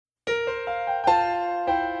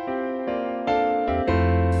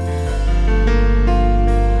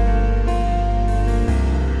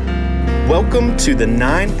Welcome to the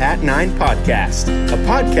 9 at 9 podcast, a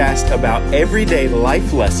podcast about everyday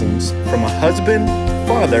life lessons from a husband,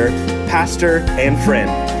 father, pastor, and friend.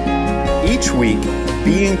 Each week,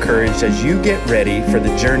 be encouraged as you get ready for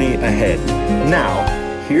the journey ahead. Now,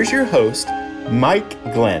 here's your host, Mike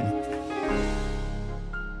Glenn.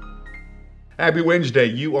 Happy Wednesday.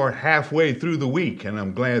 You are halfway through the week, and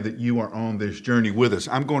I'm glad that you are on this journey with us.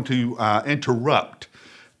 I'm going to interrupt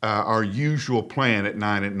our usual plan at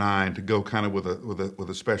 9 at 9 to go kind of with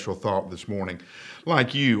a special thought this morning.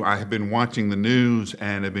 Like you, I have been watching the news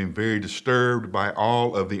and have been very disturbed by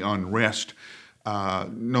all of the unrest.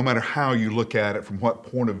 No matter how you look at it, from what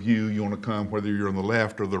point of view you want to come, whether you're on the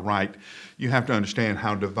left or the right, you have to understand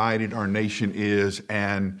how divided our nation is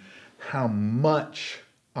and how much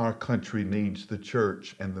our country needs the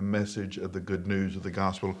church and the message of the good news of the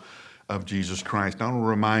gospel of Jesus Christ. I want to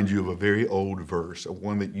remind you of a very old verse,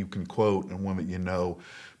 one that you can quote and one that you know,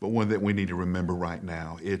 but one that we need to remember right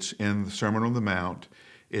now. It's in the Sermon on the Mount.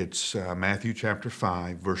 It's Matthew chapter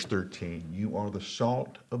 5, verse 13. You are the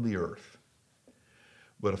salt of the earth.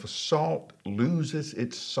 But if a salt loses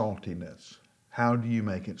its saltiness, how do you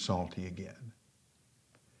make it salty again?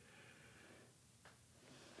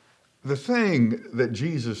 The thing that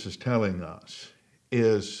Jesus is telling us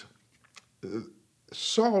is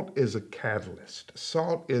salt is a catalyst.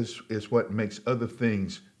 Salt is what makes other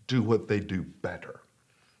things do what they do better.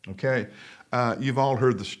 Okay? You've all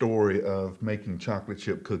heard the story of making chocolate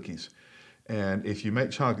chip cookies. And if you make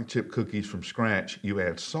chocolate chip cookies from scratch, you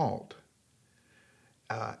add salt.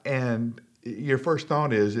 And your first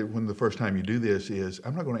thought is, when the first time you do this, is,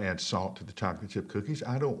 I'm not going to add salt to the chocolate chip cookies.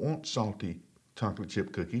 I don't want salty chocolate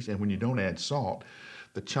chip cookies. And when you don't add salt,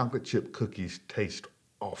 the chocolate chip cookies taste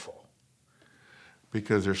awful.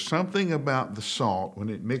 Because there's something about the salt, when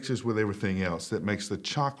it mixes with everything else, that makes the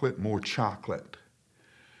chocolate more chocolate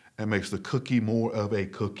and makes the cookie more of a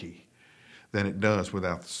cookie than it does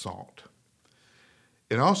without the salt.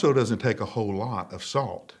 It also doesn't take a whole lot of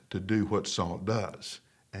salt to do what salt does.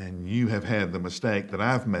 And you have had the mistake that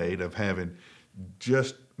I've made of having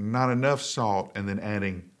just not enough salt and then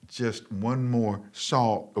adding just one more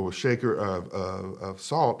salt or shaker of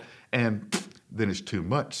salt, and then it's too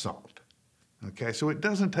much salt. Okay, so it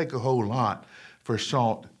doesn't take a whole lot for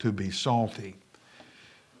salt to be salty,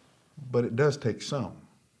 but it does take some.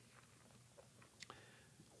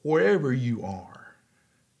 Wherever you are,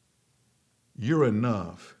 you're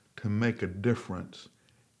enough to make a difference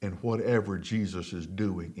in whatever Jesus is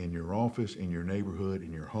doing in your office, in your neighborhood,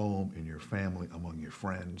 in your home, in your family, among your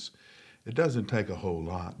friends. It doesn't take a whole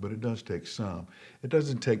lot, but it does take some. It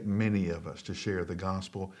doesn't take many of us to share the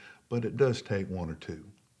gospel, but it does take one or two.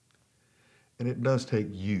 And it does take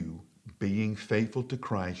you being faithful to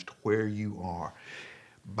Christ where you are.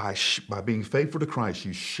 By being faithful to Christ,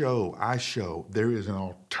 I show there is an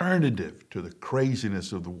alternative to the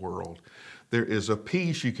craziness of the world. There is a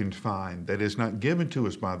peace you can find that is not given to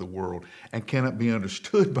us by the world and cannot be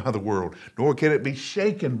understood by the world, nor can it be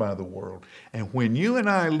shaken by the world. And when you and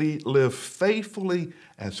I live faithfully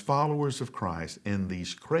as followers of Christ in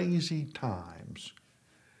these crazy times,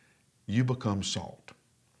 you become salt.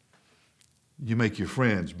 You make your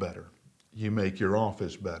friends better. You make your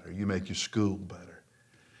office better. You make your school better.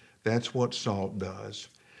 That's what salt does.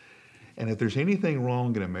 And if there's anything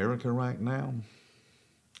wrong in America right now,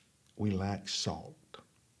 we lack salt.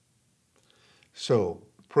 So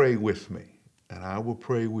pray with me, and I will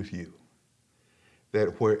pray with you,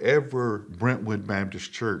 that wherever Brentwood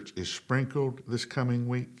Baptist Church is sprinkled this coming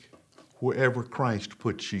week, wherever Christ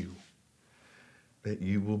puts you, that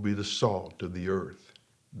you will be the salt of the earth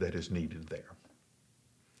that is needed there.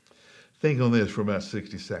 Think on this for about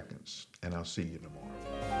 60 seconds, and I'll see you tomorrow.